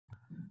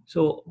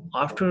So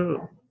after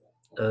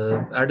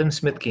Adam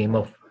Smith came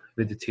up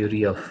with the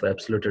theory of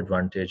absolute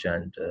advantage,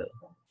 and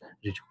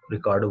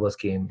Ricardo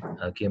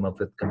came up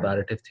with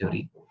comparative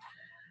theory.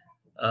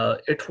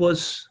 It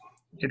was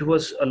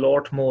a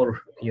lot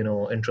more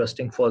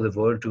interesting for the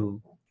world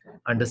to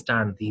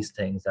understand these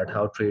things, that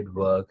how trade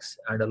works,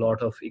 and a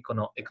lot of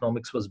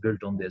economics was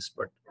built on this.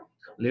 But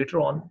later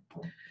on,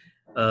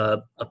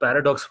 a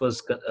paradox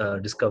was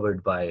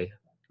discovered by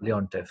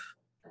Leontief.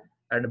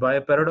 And by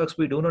a paradox,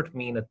 we do not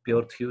mean a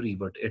pure theory,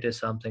 but it is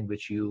something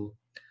which you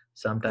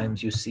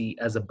sometimes you see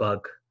as a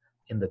bug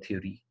in the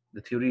theory.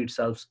 The theory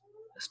itself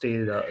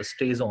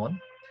stays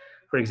on.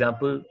 For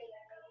example,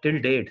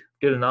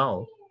 till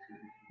now,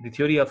 the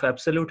theory of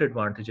absolute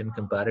advantage and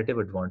comparative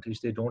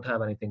advantage, they don't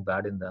have anything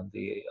bad in them.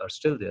 They are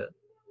still there.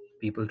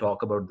 People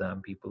talk about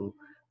them. People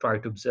try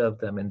to observe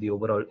them in the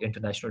overall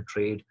international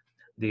trade.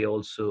 They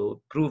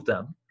also prove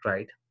them,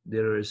 right?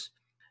 There is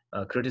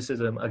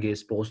criticism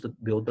against both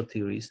the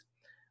theories.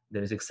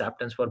 There is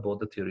acceptance for both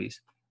the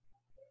theories.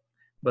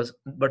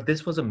 But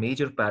this was a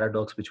major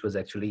paradox which was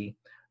actually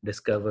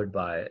discovered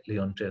by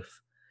Leontief,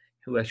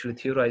 who actually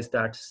theorized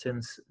that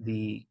since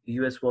the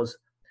US was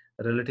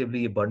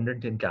relatively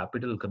abundant in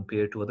capital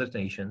compared to other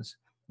nations,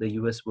 the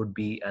US would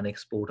be an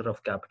exporter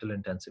of capital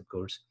intensive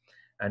goods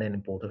and an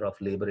importer of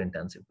labor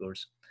intensive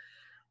goods.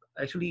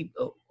 Actually,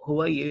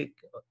 Hawaii,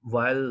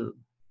 while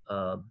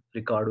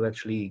Ricardo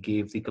actually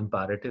gave the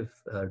comparative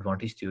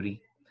advantage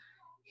theory,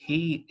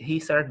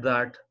 he said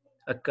that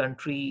a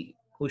country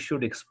who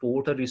should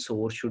export a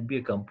resource should be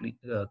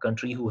a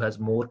country who has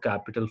more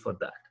capital for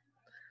that.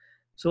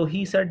 So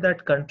he said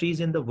that countries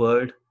in the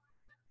world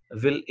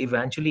will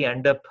eventually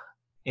end up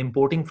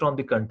importing from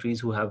the countries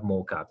who have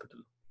more capital.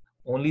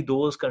 Only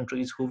those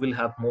countries who will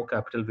have more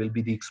capital will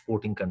be the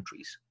exporting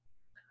countries.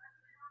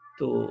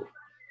 तो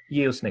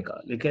ये उसने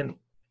कहा, लेकिन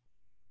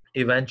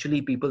eventually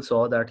people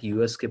saw that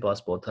US के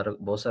पास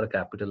बहुत सारा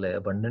capital है,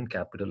 abundant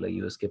capital है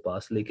यूएस के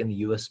पास, लेकिन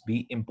यूएस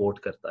भी इंपोर्ट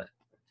करता है.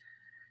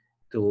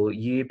 तो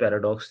ये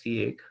पैराडॉक्स थी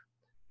एक,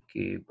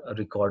 कि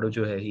रिकॉर्डो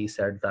जो है, he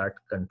said that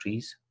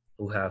countries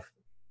who have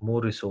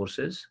more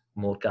resources,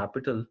 more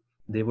capital,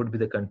 they would be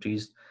the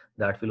countries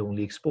that will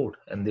only export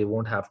and they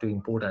won't have to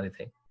import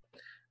anything.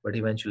 But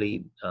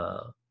eventually,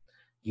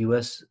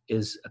 US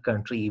is a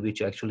country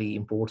which actually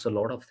imports a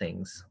lot of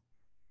things.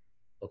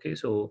 Okay,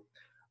 so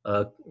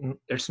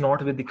it's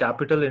not with the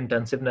capital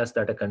intensiveness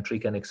that a country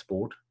can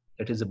export.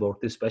 It is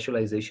about the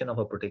specialization of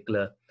a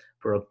particular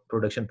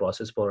production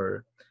process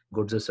for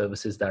goods or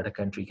services that a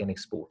country can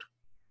export.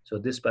 So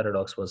this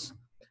paradox was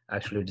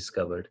actually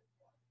discovered.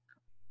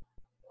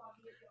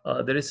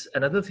 There is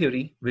another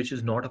theory which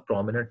is not a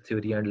prominent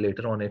theory, and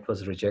later on it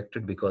was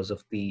rejected because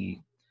of the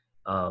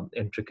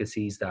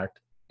intricacies that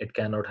it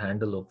cannot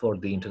handle for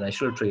the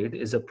international trade,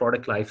 is a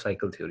product life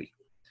cycle theory.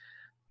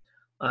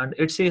 And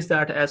it says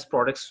that as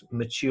products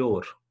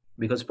mature,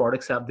 because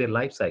products have their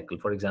life cycle.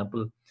 For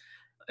example,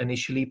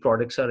 initially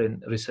products are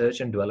in research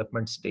and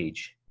development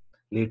stage.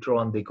 Later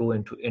on, they go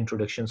into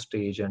introduction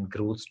stage and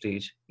growth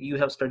stage. You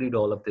have studied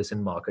all of this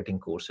in marketing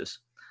courses.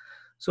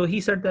 So he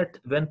said that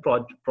when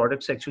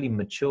products actually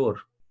mature,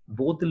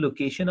 both the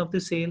location of the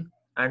sale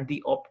and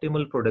the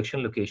optimal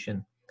production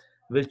location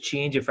will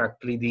change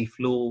effectively the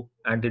flow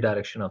and the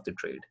direction of the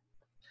trade.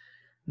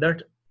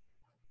 That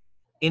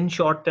in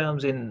short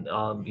terms, in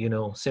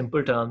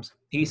simple terms,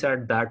 he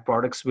said that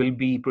products will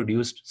be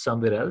produced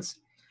somewhere else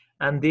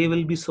and they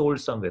will be sold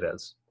somewhere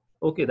else.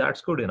 Okay,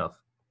 that's good enough.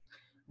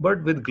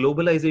 But with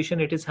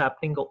globalization, it is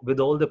happening with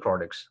all the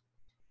products,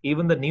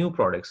 even the new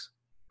products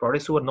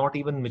who are not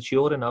even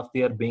mature enough,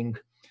 they are being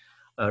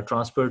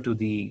transferred to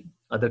the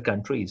other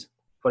countries.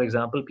 For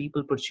example,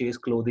 people purchase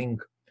clothing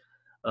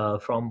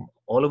from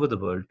all over the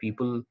world.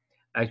 People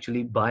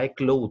actually buy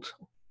clothes,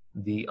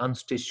 the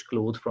unstitched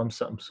clothes from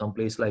some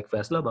place like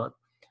Faisalabad.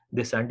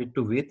 They send it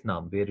to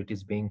Vietnam where it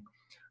is being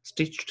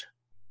stitched.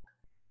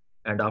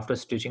 And after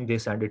stitching, they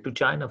send it to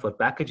China for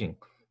packaging.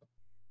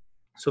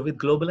 So with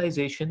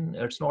globalization,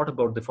 it's not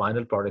about the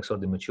final products or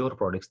the mature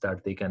products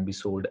that they can be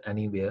sold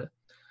anywhere,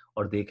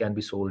 or they can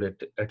be sold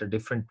at a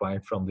different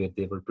point from where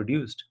they were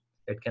produced.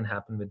 It can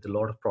happen with a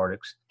lot of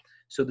products.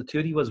 So the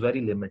theory was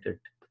very limited,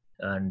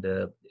 and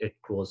it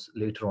was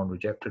later on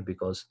rejected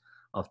because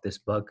of this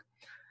bug.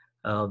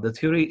 The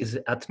theory is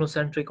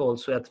ethnocentric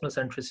also.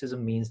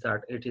 Ethnocentrism means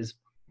that it is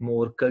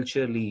more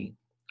culturally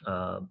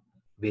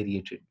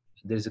variated.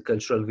 There is a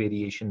cultural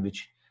variation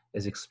which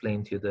is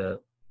explained through the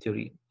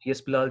theory.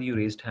 Yes, Bilal, you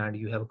raised hand.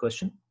 You have a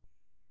question?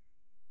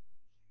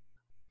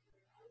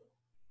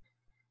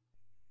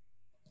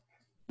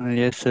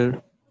 Yes,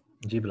 sir.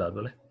 जी बिलाल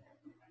बोले.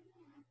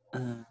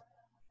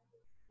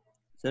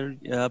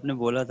 Sir आपने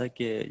बोला था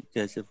कि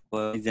जैसे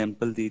for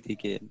example दी थी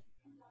कि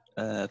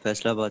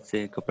फैसलाबाद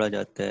से कपड़ा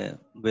जाता है,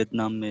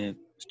 वियतनाम में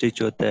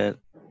स्टिच होता है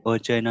और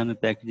चाइना में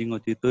पैकेजिंग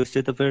होती है, तो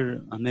इससे तो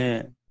फिर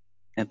हमें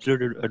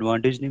एब्सोल्यूट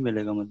एडवांटेज नहीं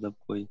मिलेगा, मतलब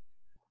कोई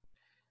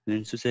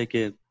मींस है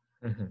कि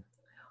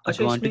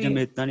अच्छा, एडवांटेज इसमें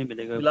हमें इतना नहीं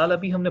मिलेगा. बिलाल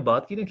अभी हमने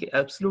बात की ना कि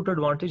एब्सोल्यूट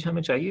एडवांटेज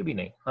हमें चाहिए भी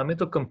नहीं, हमें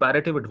तो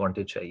कंपैरेटिव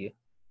एडवांटेज चाहिए.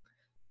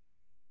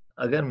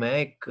 अगर मैं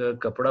एक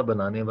कपड़ा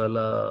बनाने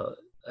वाला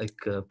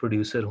एक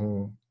प्रोड्यूसर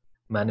हूँ,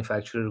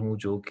 मैन्युफैक्चरर हूँ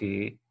जो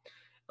कि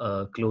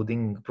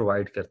क्लोथिंग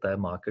प्रोवाइड करता है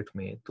मार्केट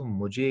में, तो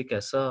मुझे एक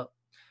ऐसा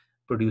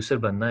प्रोड्यूसर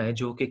बनना है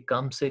जो कि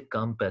कम से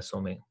कम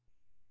पैसों में,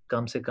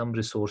 कम से कम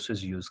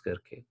रिसोर्सेज यूज़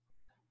करके,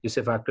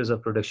 जिसे फैक्टर्स ऑफ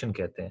प्रोडक्शन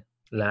कहते हैं,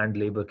 लैंड,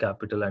 लेबर,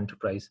 कैपिटल,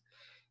 एंटरप्राइज,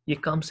 ये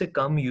कम से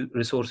कम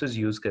रिसोर्सेज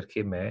यूज़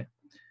करके मैं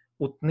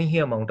उतनी ही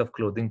अमाउंट ऑफ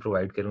क्लोथिंग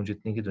प्रोवाइड करूँ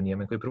जितनी की दुनिया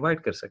में कोई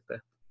प्रोवाइड कर सकता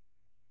है।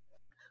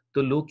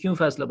 तो लोग क्यों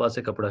फैसलाबाद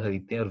से कपड़ा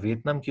खरीदते हैं और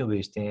वियतनाम क्यों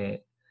बेचते हैं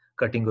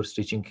कटिंग और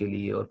स्टिचिंग के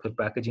लिए, और फिर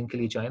पैकेजिंग के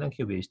लिए चाइना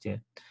क्यों बेचते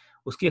हैं?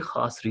 उसकी एक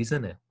ख़ास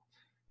रीज़न है,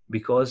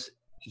 बिकॉज़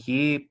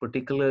ये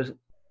पर्टिकुलर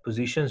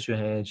पोज़ीशंस जो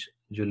हैं,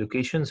 जो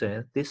लोकेशंस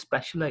हैं, दे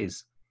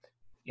specialise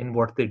in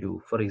what they do.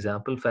 For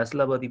example,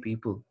 Faisalabadi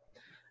people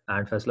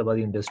and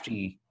Faisalabadi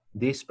industry,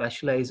 they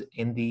specialize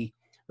in the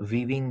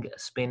weaving,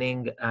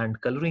 spinning, and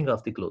coloring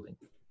of the clothing.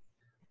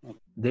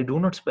 They do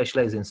not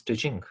specialize in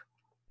stitching.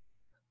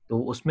 तो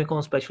उसमें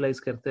कौन specialise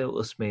करता है?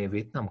 उसमें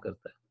Vietnam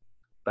करता है।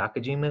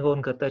 Packaging में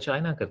कौन करता है?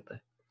 चाइना करता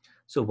है।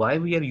 So why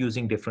we are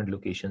using different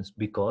locations?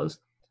 Because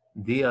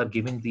they are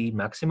giving the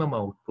maximum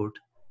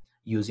output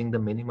using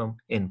the minimum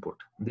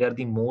input. They are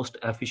the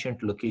most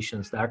efficient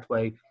locations. That's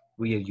why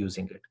we are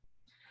using it.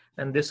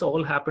 And this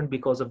all happened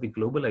because of the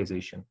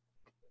globalization.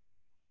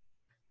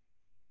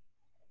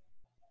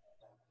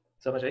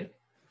 समझ आई?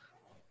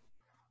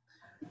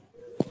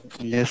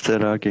 Yes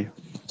sir, आगे।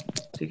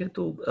 ठीक है,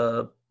 तो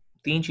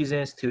तीन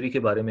चीज़ें इस theory के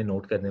बारे में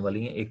नोट करने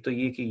वाली हैं। एक तो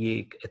ये कि ये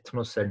एक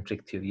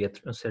एथनोसेंट्रिक थ्योरी।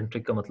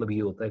 एथनोसेंट्रिक का मतलब ये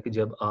होता है कि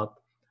जब आप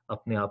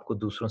अपने आप को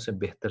दूसरों से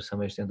बेहतर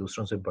समझते हैं,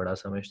 दूसरों से बड़ा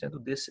समझते हैं, तो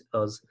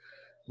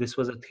this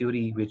was a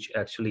theory which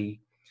actually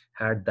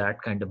had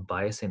that kind of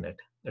bias in it.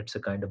 It's a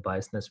kind of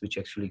biasness which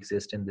actually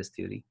exists in this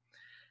theory.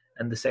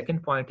 And the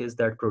second point is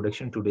that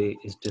production today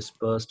is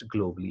dispersed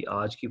globally.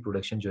 आज की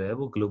production जो है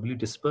वो globally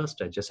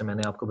dispersed है। जैसे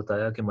मैंने आपको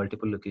बताया कि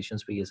मल्टीपल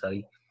लोकेशंस पे ये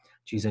सारी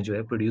चीज़ें जो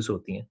है प्रोड्यूस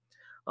होती हैं।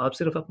 आप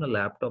सिर्फ अपना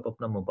लैपटॉप,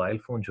 अपना मोबाइल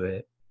फ़ोन जो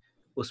है,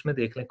 उसमें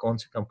देख लें कौन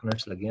से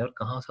कंपोनेंट्स लगे हैं और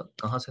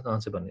कहाँ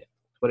से बने हैं।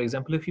 For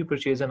example, if you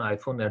purchase an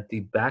iPhone, at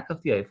the back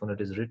of the iPhone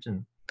it is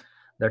written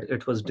that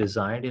it was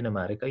designed in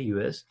America,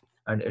 US,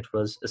 and it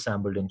was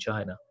assembled in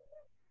China.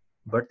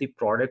 But the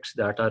products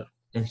that are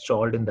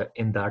installed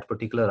in that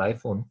particular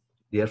iPhone,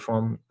 they are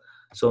from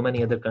so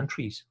many other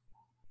countries.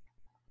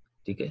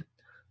 ठीक है,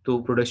 तो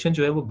production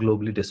जो है वो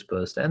globally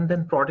dispersed, and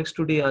then products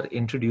today are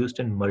introduced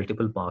in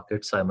multiple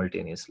markets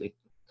simultaneously.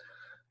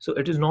 So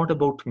it is not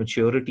about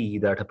maturity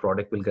that a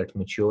product will get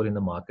mature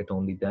in the market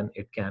only, then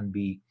it can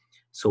be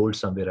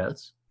sold somewhere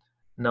else.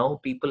 Now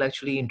people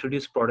actually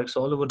introduce products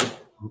all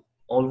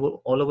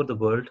over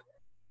the world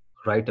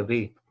right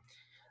away.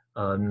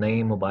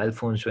 नए mobile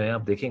phone जो हैं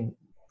आप देखें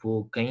वो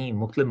कई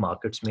मुख्तलिफ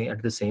markets में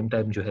at the same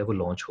time जो है वो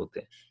लॉन्च होते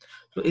हैं.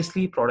 तो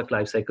इसलिए प्रोडक्ट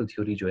लाइफ साइकिल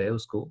थ्योरी जो है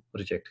उसको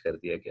रिजेक्ट कर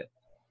दिया गया.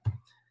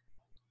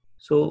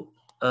 सो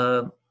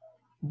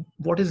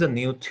what is the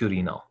new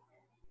theory now,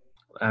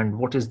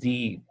 and what is the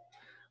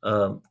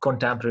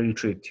contemporary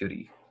trade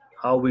theory,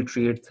 how we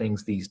trade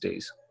things these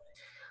days?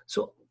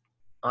 So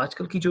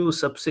आजकल की जो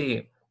सबसे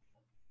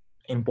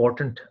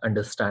important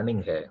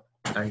understanding है,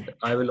 and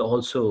I will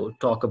also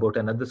talk about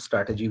another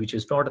strategy which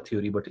is not a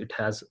theory but it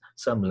has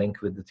some link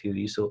with the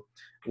theory, so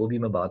वो भी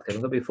मैं बात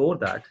करूंगा. Before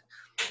that,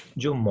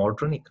 जो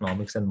modern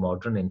economics and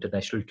modern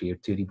international trade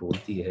theory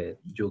बोलती है,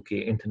 जो कि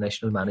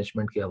इंटरनेशनल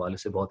मैनेजमेंट के हवाले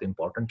से बहुत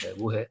इंपॉर्टेंट है,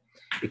 वो है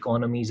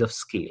economies of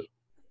scale.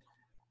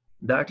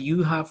 That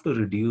you have to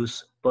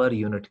reduce per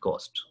unit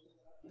cost.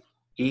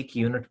 एक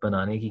यूनिट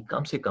बनाने की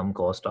कम से कम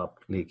कॉस्ट आप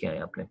लेके आए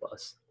अपने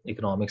पास.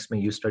 इकोनॉमिक्स में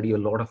you study a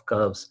lot of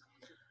curves,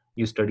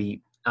 you study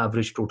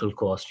average total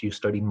cost, you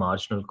study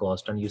marginal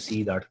cost, and you see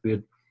that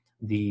where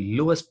the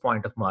lowest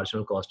point of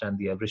marginal cost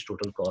and the average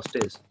total cost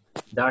is,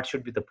 that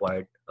should be the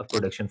point of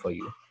production for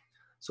you.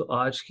 So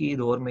आज की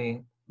दौर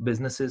में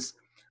businesses,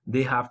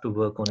 they have to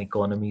work on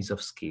economies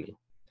of scale,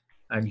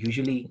 and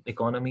usually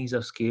economies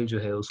of scale जो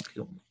है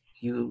उसको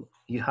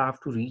you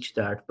have to reach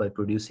that by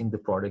producing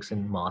the products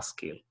in mass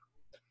scale.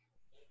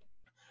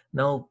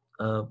 Now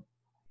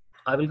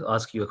I will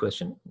ask you a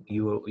question.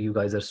 You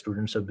guys are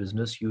students of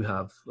business. You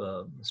have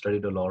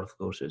studied a lot of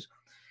courses.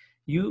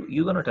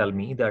 You're gonna tell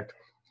me that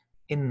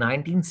in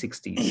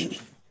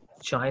 1960s,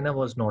 China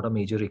was not a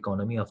major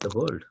economy of the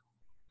world.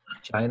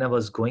 China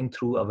was going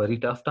through a very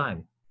tough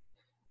time.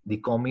 The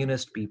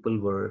communist people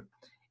were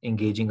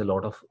engaging a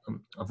lot of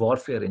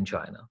warfare in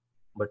China.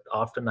 But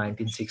after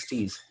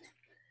 1960s,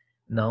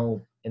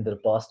 now in the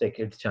past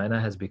decade, China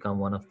has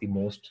become one of the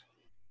most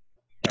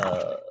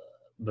uh,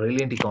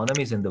 brilliant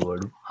economies in the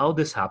world. How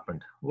this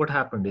happened? What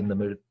happened in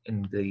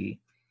the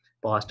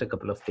past a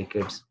couple of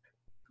decades?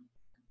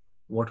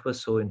 What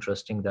was so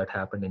interesting that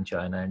happened in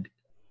China and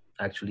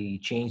actually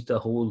changed the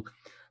whole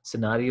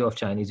scenario of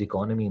Chinese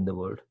economy in the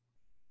world?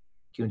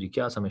 क्यों जी,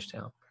 क्या समझते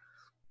हैं आप?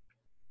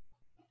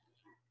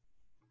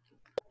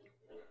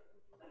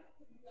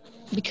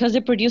 Because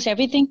they produce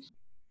everything.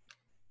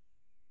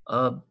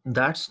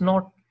 That's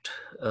not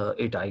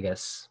it, I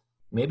guess.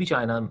 Maybe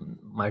China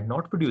might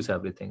not produce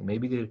everything.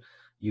 Maybe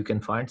You can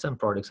find some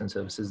products and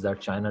services that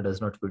China does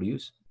not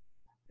produce.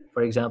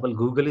 For example,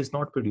 Google is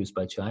not produced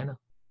by China.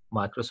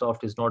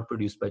 Microsoft is not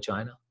produced by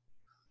China.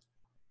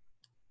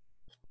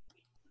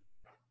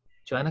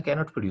 China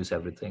cannot produce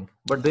everything,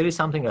 but there is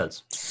something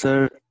else.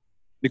 Sir,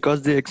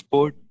 because they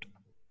export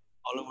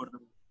all over the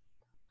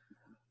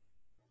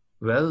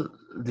Well,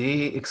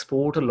 they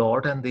export a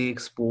lot and they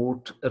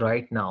export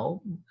right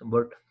now,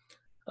 but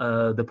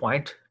the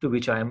point to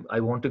which I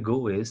want to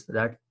go is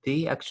that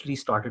they actually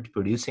started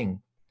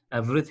producing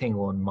everything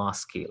on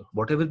mass scale.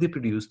 Whatever they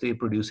produce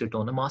it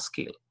on a mass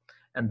scale.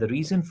 And the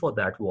reason for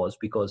that was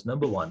because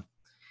number one,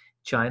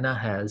 China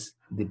has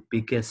the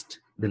biggest,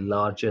 the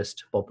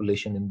largest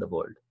population in the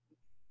world.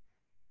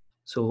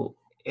 So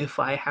if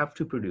I have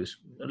to produce,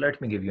 let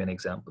me give you an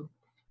example.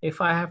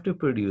 If I have to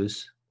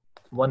produce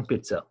one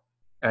pizza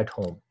at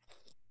home,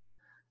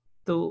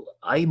 so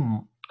I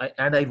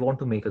want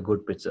to make a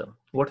good pizza,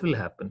 what will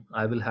happen?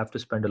 I will have to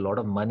spend a lot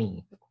of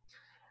money,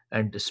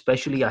 and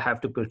especially I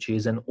have to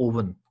purchase an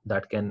oven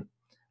that can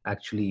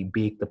actually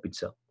bake the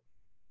pizza.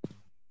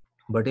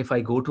 But if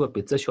I go to a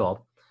pizza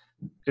shop,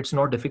 it's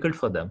not difficult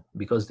for them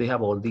because they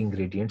have all the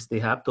ingredients, they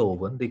have the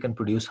oven, they can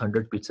produce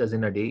 100 pizzas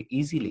in a day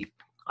easily.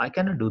 I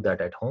cannot do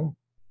that at home.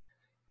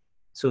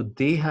 So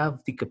they have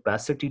the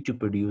capacity to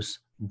produce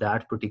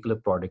that particular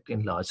product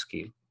in large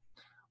scale.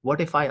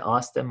 What if I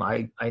ask them,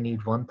 I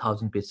need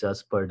 1,000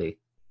 pizzas per day?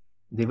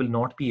 They will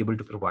not be able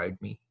to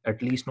provide me,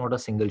 at least not a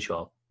single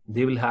shop.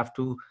 They will have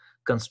to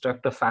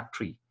construct a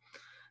factory.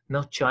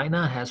 Now,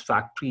 China has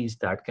factories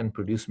that can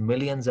produce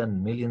millions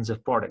and millions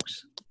of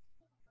products.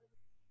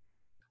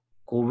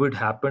 COVID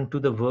happened to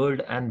the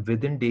world, and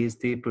within days,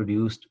 they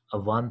produced a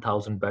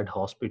 1,000 bed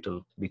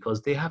hospital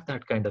because they have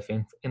that kind of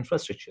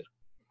infrastructure.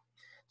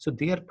 So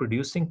they are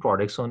producing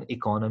products on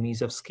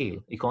economies of scale.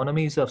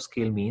 Economies of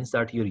scale means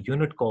that your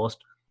unit cost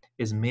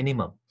is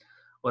minimum.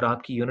 और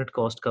आपकी unit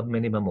cost कब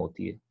minimum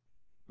होती है?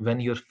 When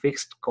your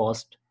fixed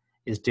cost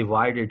is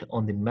divided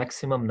on the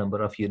maximum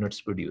number of units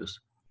produced.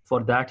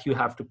 For that, you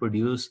have to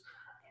produce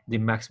the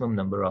maximum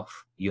number of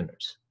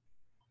units.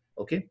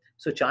 Okay,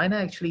 so China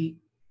actually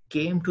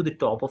came to the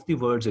top of the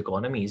world's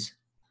economies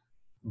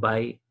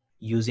by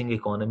using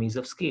economies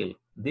of scale.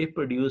 They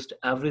produced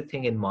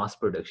everything in mass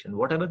production.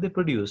 Whatever they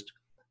produced,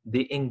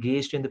 they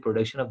engaged in the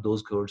production of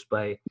those goods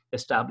by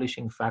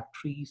establishing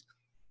factories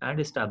and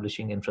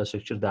establishing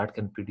infrastructure that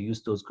can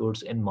produce those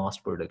goods in mass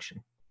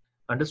production.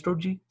 Understood,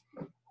 Ji?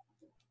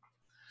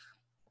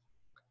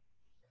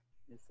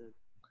 Yes, sir.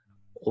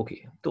 Okay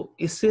तो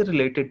इससे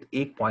related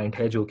एक point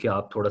है जो कि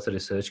आप थोड़ा सा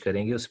research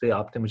करेंगे उस पर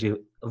आपने मुझे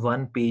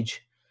 1 पेज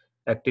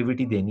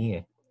एक्टिविटी देनी है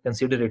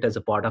consider it as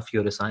a part of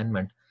your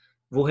assignment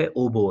वो है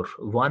ओबोर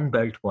one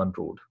belt one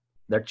road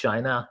that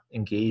China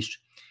engaged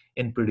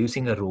in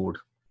producing a road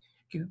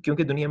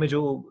क्योंकि दुनिया में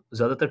जो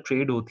ज़्यादातर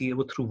ट्रेड होती है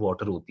वो थ्रू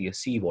वाटर होती है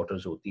सी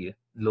वाटर्स होती है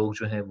लोग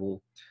जो हैं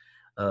वो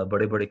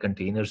बड़े बड़े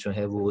कंटेनर्स जो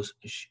हैं वो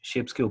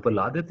शिप्स के ऊपर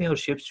ला देते हैं और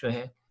शिप्स जो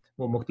हैं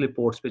वो मुख्तलिफ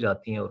पोर्ट्स पे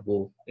जाती हैं और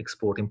वो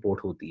एक्सपोर्ट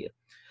इम्पोर्ट होती है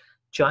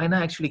China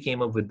actually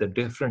came up with a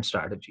different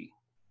strategy.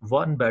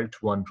 One belt,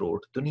 one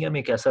road. दुनिया में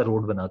एक ऐसा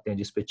रोड बनाते हैं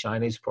जिस पे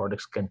Chinese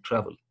products can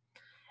travel.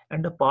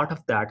 And a part of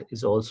that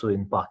is also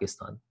in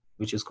Pakistan,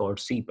 which is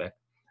called CPEC,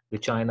 the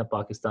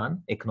China-Pakistan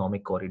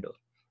Economic Corridor.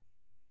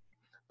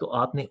 तो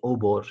आपने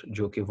OBOR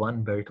जो कि one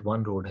belt,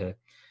 one road है,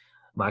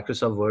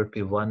 Microsoft Word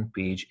पे 1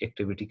 page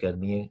activity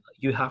करनी है.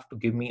 You have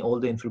to give me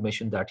all the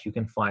information that you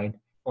can find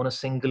on a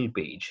single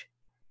page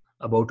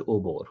about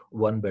OBOR,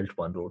 one belt,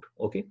 one road.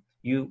 Okay,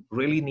 you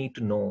really need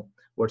to know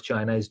what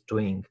China is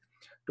doing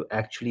to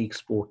actually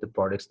export the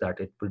products that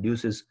it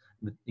produces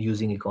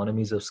using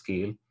economies of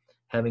scale,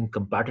 having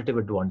competitive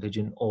advantage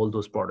in all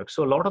those products.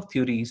 So a lot of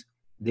theories,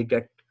 they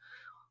get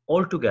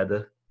all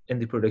together in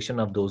the production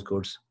of those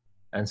goods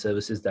and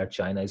services that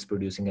China is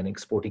producing and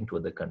exporting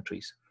to other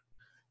countries.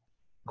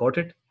 Got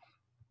it?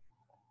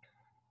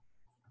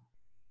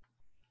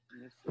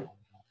 Yes, sir.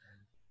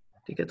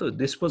 Okay, so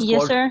this was Yes,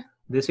 called, sir.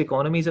 this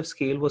economies of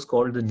scale was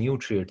called the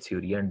new trade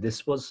theory, and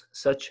this was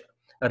such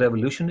a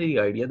revolutionary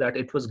idea that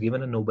it was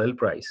given a Nobel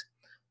Prize.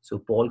 So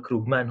Paul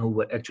Krugman,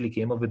 who actually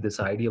came up with this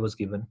idea, was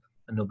given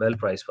a Nobel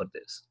Prize for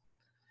this.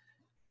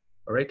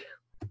 All right.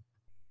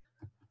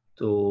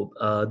 So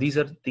these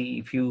are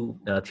the few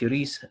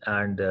theories,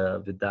 and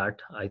with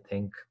that, I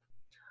think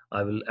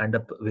I will end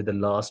up with the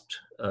last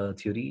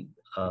theory,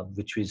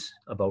 which is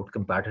about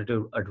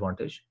competitive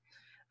advantage.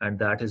 And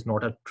that is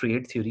not a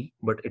trade theory,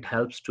 but it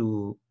helps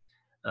to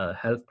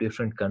help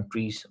different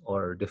countries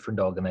or different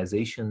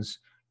organizations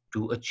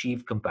to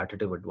achieve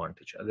competitive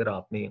advantage. अगर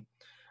आपने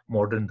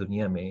modern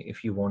दुनिया में,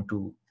 if you want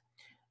to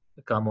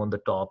come on the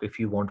top, if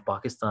you want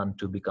Pakistan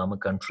to become a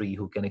country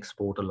who can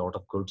export a lot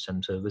of goods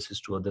and services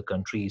to other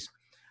countries,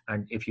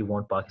 and if you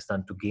want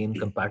Pakistan to gain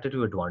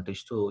competitive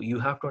advantage, so you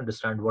have to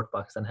understand what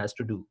Pakistan has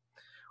to do.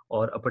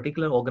 Or a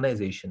particular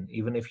organization,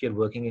 even if you're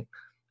working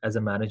as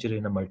a manager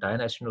in a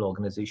multinational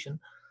organization,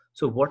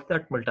 so what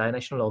that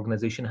multinational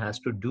organization has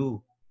to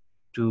do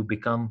to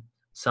become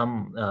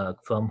some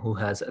firm who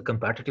has a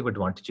competitive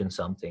advantage in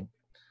something.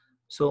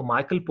 So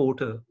Michael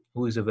Porter,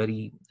 who is a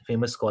very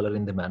famous scholar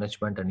in the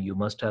management, and you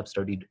must have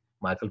studied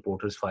Michael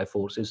Porter's 5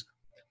 forces.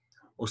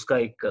 उसका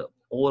एक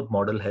और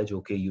model है जो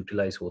कि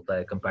utilise होता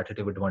है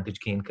competitive advantage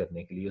gain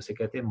करने के लिए, उसे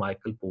कहते हैं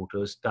Michael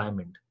porters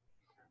diamond.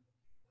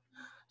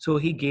 So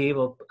he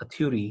gave up a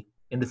theory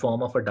in the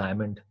form of a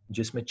diamond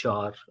जिसमें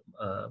 4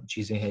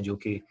 चीजें हैं जो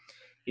कि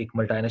एक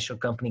मल्टीनेशनल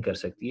कंपनी कर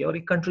सकती है और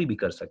एक कंट्री भी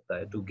कर सकता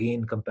है to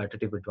gain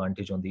competitive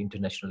advantage on the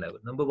international level.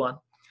 Number 1,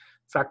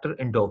 factor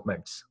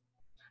एंडोवमेंट्स.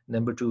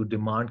 Number 2,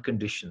 demand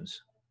conditions,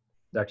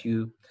 that you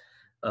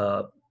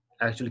uh,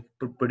 actually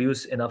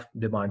produce enough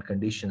demand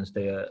conditions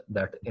there,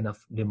 that enough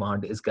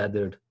demand is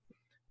gathered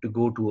to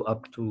go to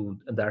up to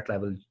that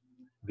level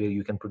where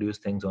you can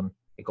produce things on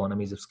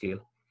economies of scale.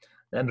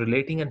 Then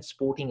relating and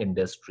sporting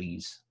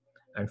industries,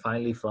 and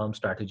finally firm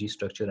strategy,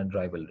 structure and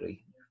rivalry.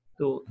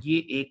 So ये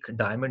एक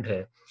diamond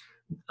है.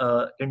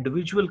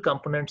 Individual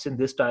components in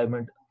this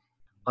diamond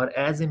are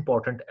as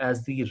important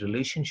as the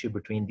relationship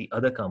between the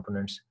other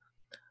components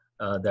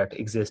that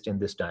exist in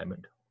this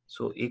diamond.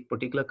 So एक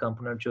particular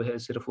component जो है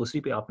सिर्फ उसी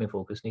पे आपने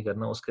फोकस नहीं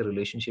करना, उसके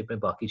रिलेशनशिप में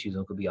बाकी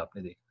चीजों को भी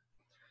आपने देखना.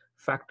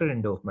 फैक्टर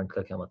एंडोवमेंट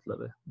का क्या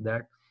मतलब है?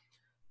 दैट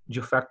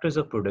जो फैक्टर्स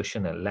ऑफ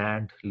प्रोडक्शन है,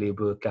 land,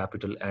 labour,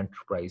 capital,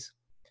 enterprise,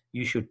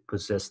 you should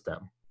possess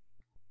them.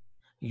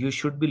 You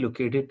should be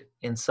located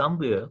in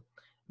somewhere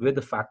where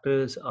the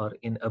factors are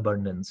in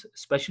abundance,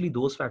 especially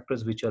those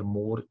factors which are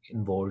more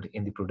involved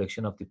in the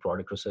production of the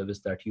product or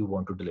service that you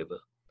want to deliver.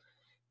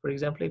 For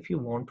example, if you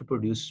want to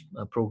produce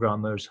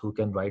programmers who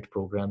can write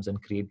programs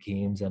and create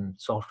games and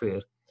software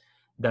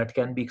that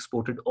can be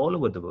exported all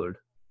over the world,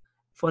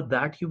 for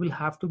that you will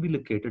have to be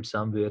located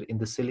somewhere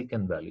in the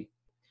Silicon Valley.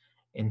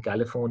 In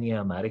California,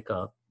 America,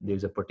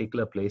 there's a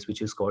particular place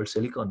which is called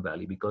Silicon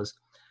Valley because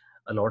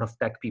a lot of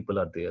tech people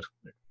are there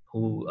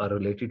who are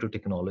related to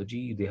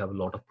technology. They have a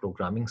lot of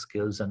programming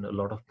skills and a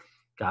lot of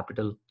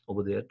capital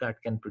over there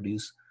that can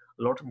produce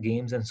a lot of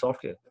games and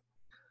software.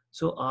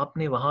 सो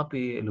आपने वहाँ पे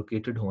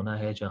located होना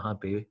है जहाँ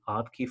पे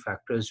आपकी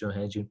factors जो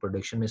हैं जिन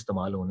प्रोडक्शन में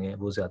इस्तेमाल होने हैं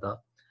वो ज़्यादा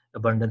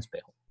abundance में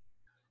हो.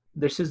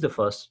 This is the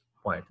first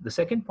point. The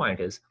second point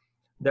is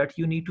that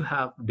you need to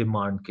have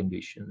demand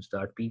conditions,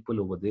 that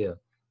people over there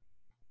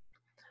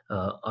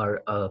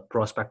are a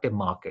prospective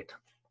market,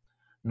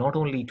 not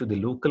only to the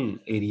local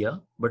area,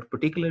 but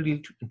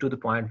particularly to the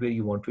point where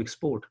you want to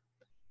export.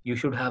 You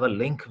should have a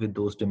link with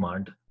those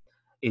demand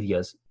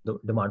areas, the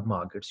demand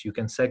markets. You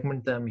can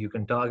segment them, you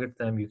can target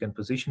them, you can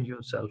position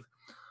yourself.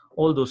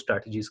 All those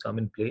strategies come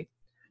in play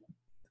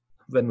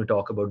when we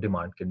talk about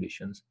demand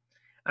conditions.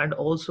 And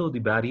also the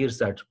barriers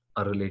that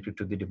are related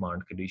to the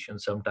demand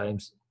conditions.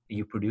 Sometimes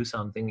you produce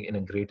something in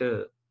a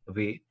greater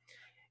way,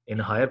 in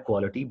higher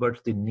quality,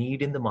 but the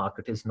need in the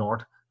market is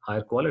not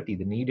higher quality.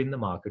 The need in the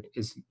market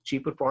is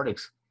cheaper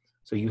products.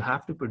 So you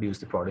have to produce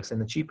the products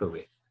in a cheaper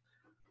way.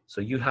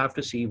 So you have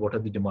to see what are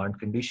the demand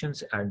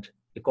conditions, and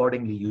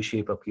accordingly you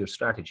shape up your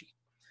strategy,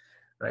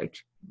 right?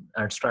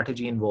 And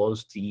strategy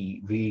involves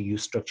the way you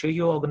structure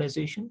your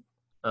organization.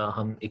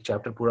 हम एक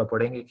chapter पूरा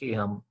पढ़ेंगे कि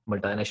हम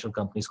multinational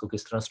companies को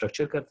किस तरह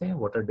structure करते हैं.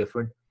 What are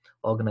different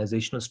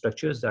organizational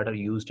structures that are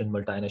used in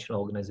multinational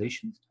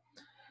organizations?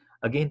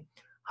 Again,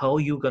 how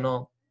you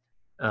gonna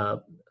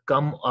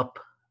come up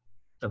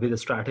with a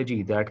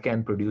strategy that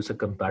can produce a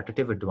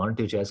competitive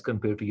advantage as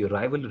compared to your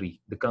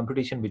rivalry, the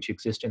competition which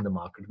exists in the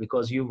market,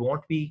 because you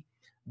won't be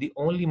the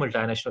only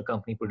multinational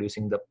company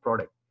producing the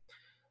product.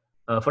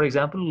 For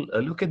example,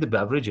 look at the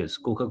beverages,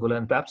 Coca-Cola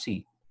and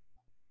Pepsi.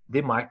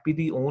 They might be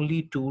the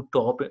only two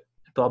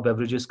top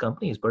beverages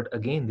companies, but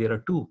again, there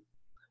are two.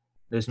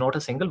 There's not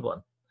a single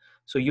one.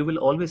 So you will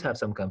always have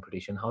some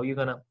competition. How are you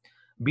gonna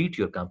beat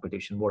your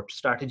competition? What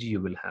strategy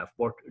you will have?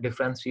 What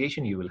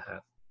differentiation you will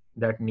have?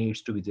 That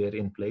needs to be there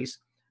in place.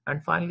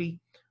 And finally,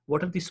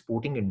 what are the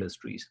sporting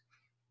industries?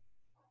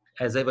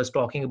 As I was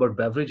talking about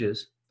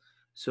beverages,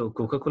 so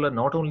Coca-Cola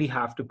not only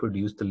have to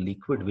produce the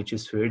liquid which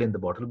is filled in the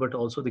bottle, but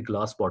also the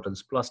glass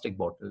bottles, plastic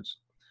bottles.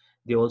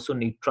 They also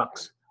need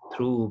trucks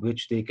through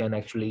which they can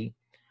actually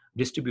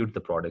distribute the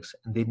products.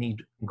 And they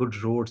need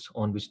good roads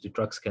on which the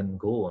trucks can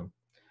go on.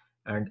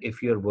 And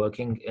if you're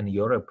working in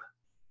Europe,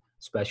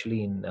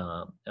 especially in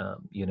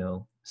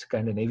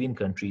Scandinavian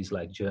countries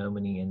like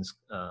Germany and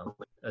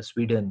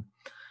Sweden,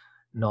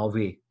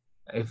 Norway,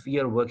 if we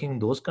are working in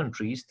those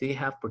countries, they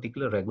have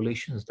particular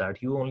regulations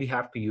that you only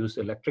have to use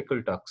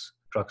electrical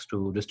trucks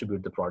to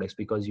distribute the products,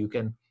 because you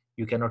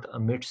cannot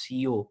emit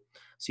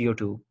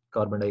CO2,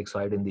 carbon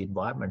dioxide, in the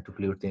environment to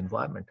pollute the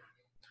environment.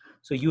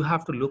 So you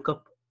have to look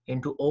up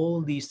into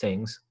all these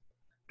things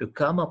to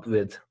come up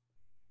with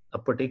a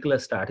particular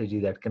strategy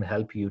that can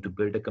help you to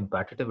build a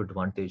competitive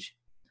advantage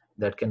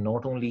that can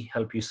not only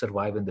help you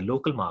survive in the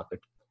local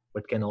market,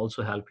 but can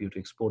also help you to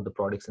export the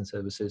products and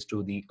services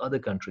to the other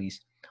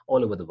countries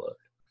all over the world.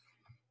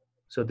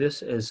 So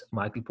this is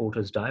Michael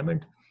Porter's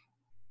diamond.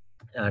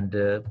 And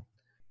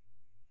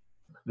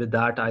with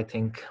that, I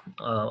think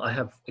I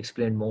have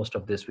explained most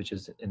of this, which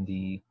is in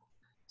the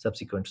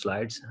subsequent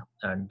slides.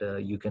 And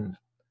you can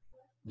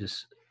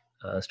just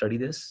study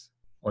this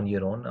on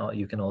your own.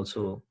 You can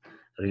also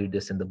read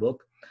this in the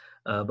book.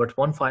 But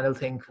one final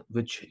thing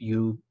which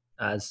you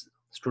as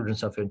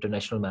students of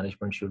international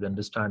management should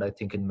understand. I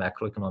think in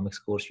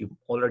macroeconomics course you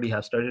already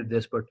have studied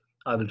this, but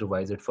I will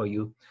revise it for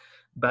you.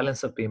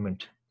 Balance of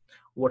payment.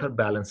 What are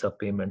balance of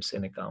payments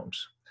in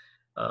accounts?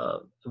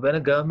 When a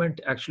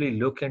government actually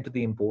look into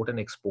the import and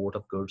export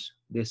of goods,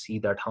 they see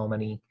that how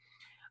many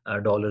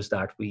dollars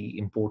that we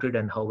imported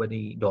and how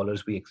many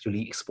dollars we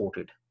actually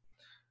exported.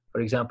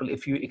 For example,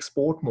 if you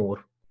export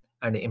more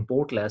and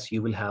import less,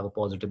 you will have a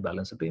positive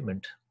balance of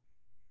payment.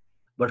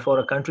 But for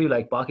a country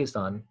like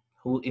Pakistan,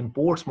 who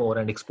imports more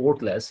and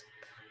export less,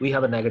 we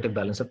have a negative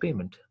balance of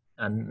payment.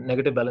 And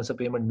negative balance of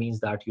payment means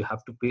that you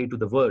have to pay to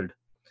the world.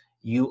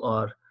 You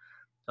are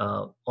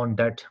on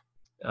debt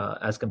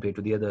as compared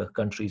to the other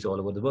countries all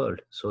over the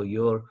world. So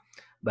your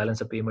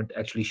balance of payment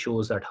actually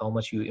shows that how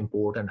much you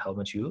import and how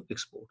much you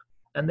export.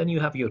 And then you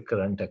have your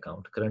current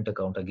account. Current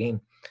account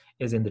again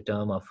is in the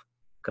term of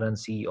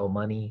currency or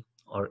money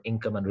or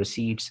income and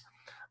receipts.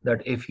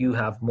 That if you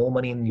have more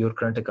money in your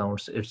current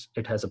accounts,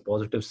 it has a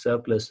positive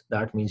surplus.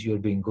 That means you're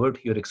doing good,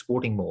 you're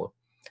exporting more.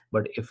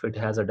 But if it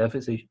has a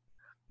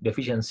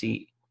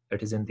deficiency,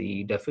 it is in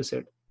the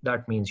deficit.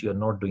 That means you're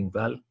not doing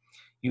well.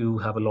 You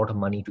have a lot of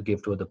money to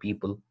give to other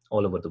people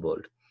all over the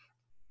world.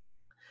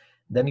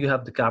 Then you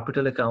have the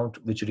capital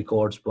account, which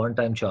records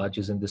one-time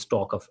charges in the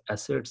stock of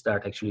assets.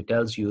 That actually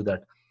tells you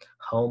that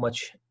how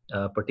much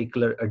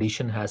particular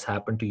addition has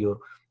happened to your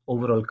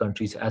overall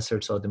country's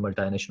assets or the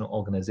multinational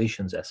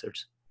organization's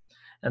assets.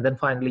 And then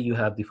finally, you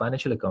have the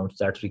financial accounts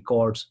that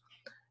records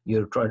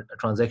your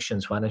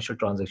transactions, financial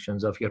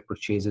transactions of your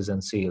purchases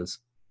and sales.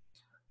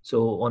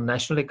 So on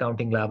national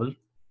accounting level,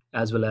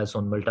 as well as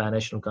on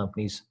multinational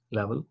companies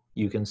level,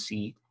 you can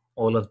see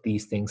all of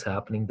these things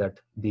happening, that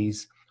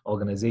these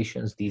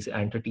organizations, these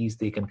entities,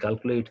 they can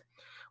calculate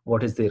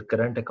what is their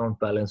current account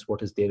balance,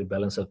 what is their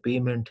balance of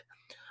payment,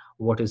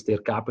 what is their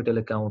capital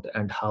account,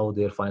 and how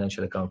their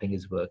financial accounting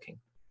is working.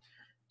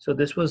 So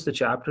this was the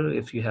chapter.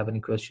 If you have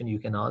any question, you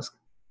can ask,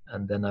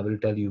 and then I will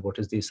tell you what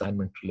is the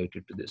assignment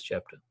related to this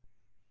chapter.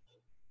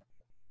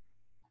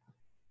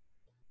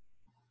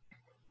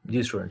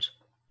 Dear students.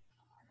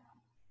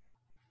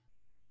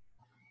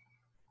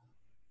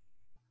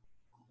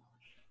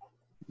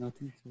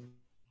 Nothing, sir.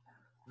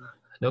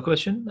 No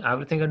question?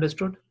 Everything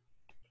understood?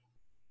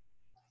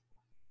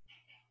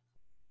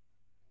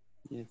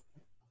 Yes.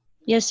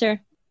 Yes, sir.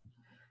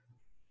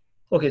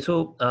 Okay,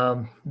 so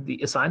the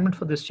assignment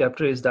for this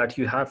chapter is that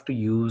you have to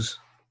use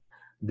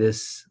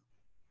this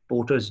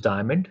Porter's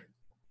diamond,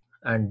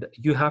 and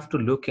you have to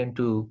look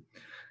into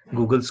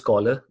Google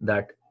Scholar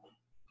that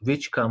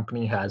which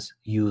company has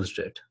used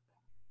it,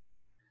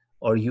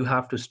 or you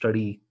have to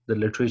study the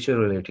literature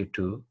related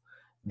to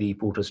the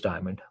Porter's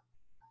diamond.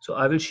 So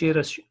I will share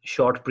a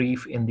short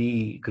brief in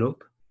the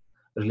group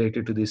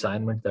related to the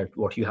assignment, that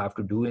what you have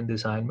to do in the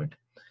assignment.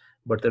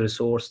 But the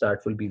resource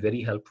that will be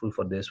very helpful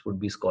for this would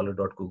be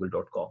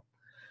scholar.google.com.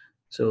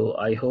 So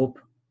I hope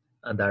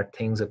that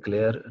things are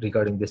clear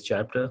regarding this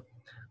chapter.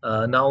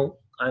 Now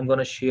I'm going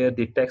to share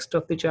the text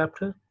of the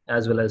chapter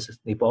as well as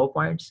the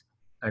PowerPoints,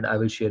 and I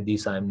will share the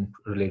assignment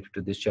related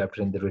to this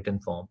chapter in the written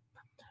form.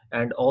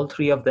 And all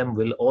three of them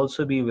will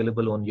also be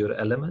available on your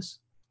LMS.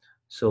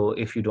 So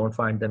if you don't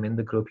find them in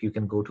the group, you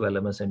can go to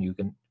LMS and you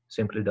can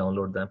simply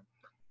download them.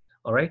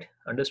 All right,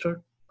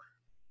 understood?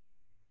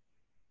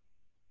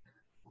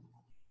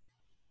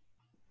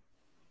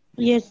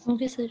 Yes.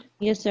 Okay, sir.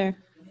 Yes, sir.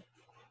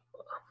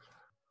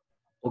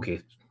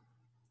 Okay,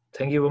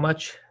 thank you very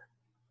much.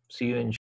 See you in